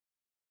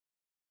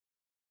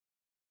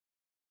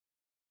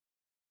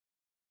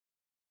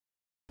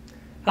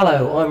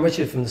Hello, I'm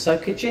Richard from the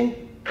Soap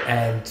Kitchen,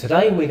 and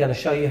today we're going to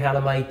show you how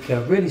to make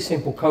a really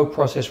simple cold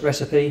process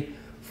recipe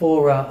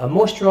for a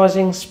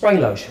moisturising spray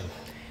lotion.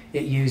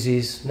 It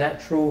uses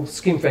natural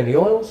skin friendly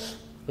oils,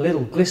 a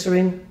little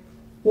glycerin,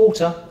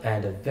 water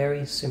and a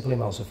very simple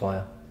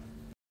emulsifier.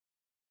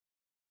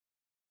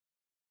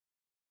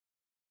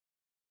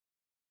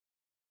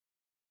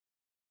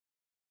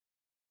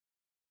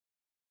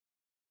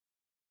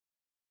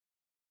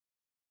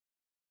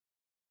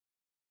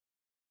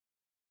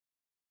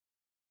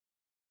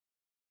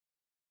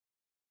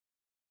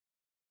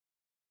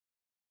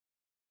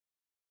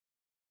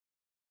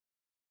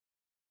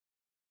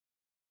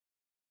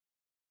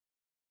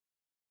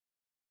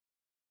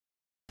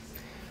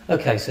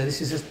 Okay, so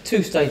this is a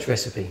two-stage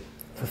recipe.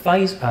 For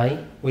phase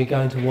A, we're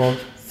going to want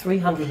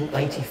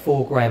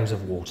 384 grams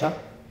of water,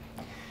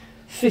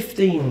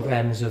 15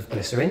 grams of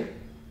glycerin,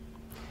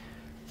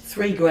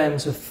 3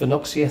 grams of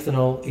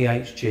phenoxyethanol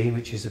EHG,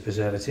 which is a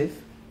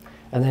preservative,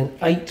 and then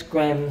 8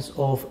 grams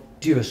of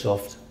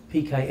Durasoft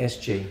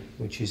PKSG,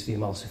 which is the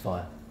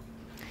emulsifier.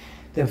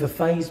 Then for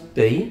phase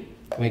B,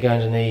 we're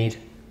going to need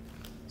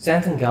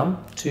xanthan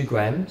gum, 2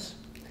 grams,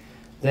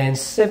 then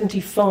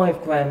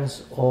 75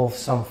 grams of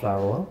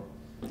sunflower oil,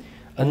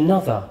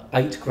 another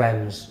 8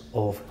 grams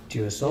of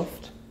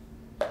Durasoft,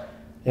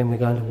 then we're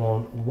going to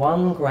want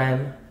 1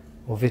 gram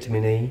of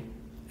vitamin E,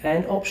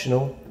 and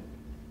optional,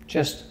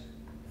 just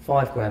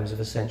 5 grams of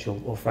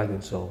essential or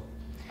fragrance oil.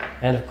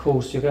 And of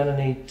course you're going to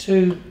need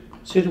 2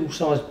 suitable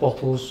sized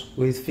bottles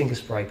with finger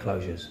spray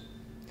closures.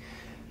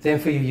 Then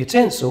for your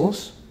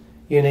utensils,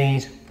 you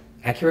need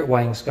accurate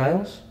weighing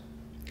scales,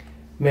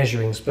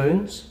 measuring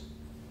spoons,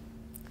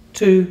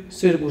 2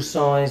 suitable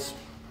size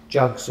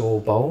jugs or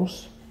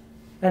bowls,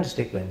 and a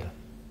stick blender.